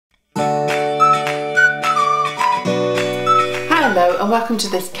Hello and welcome to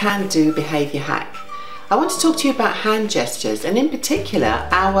this can-do behaviour hack. I want to talk to you about hand gestures and in particular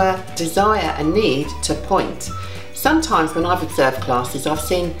our desire and need to point. Sometimes when I've observed classes I've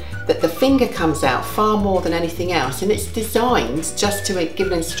seen that the finger comes out far more than anything else, and it's designed just to give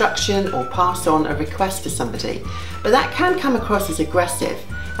an instruction or pass on a request to somebody. But that can come across as aggressive,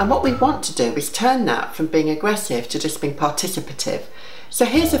 and what we want to do is turn that from being aggressive to just being participative. So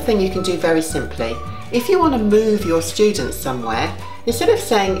here's the thing you can do very simply. If you want to move your students somewhere, instead of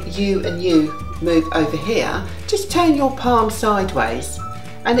saying you and you move over here, just turn your palm sideways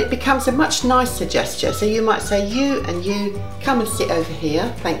and it becomes a much nicer gesture. So you might say you and you come and sit over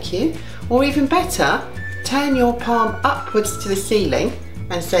here, thank you. Or even better, turn your palm upwards to the ceiling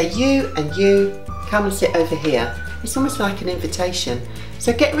and say you and you come and sit over here. It's almost like an invitation.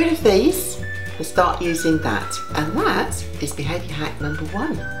 So get rid of these and start using that. And that is behaviour hack number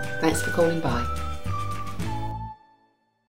 1. Thanks for calling by.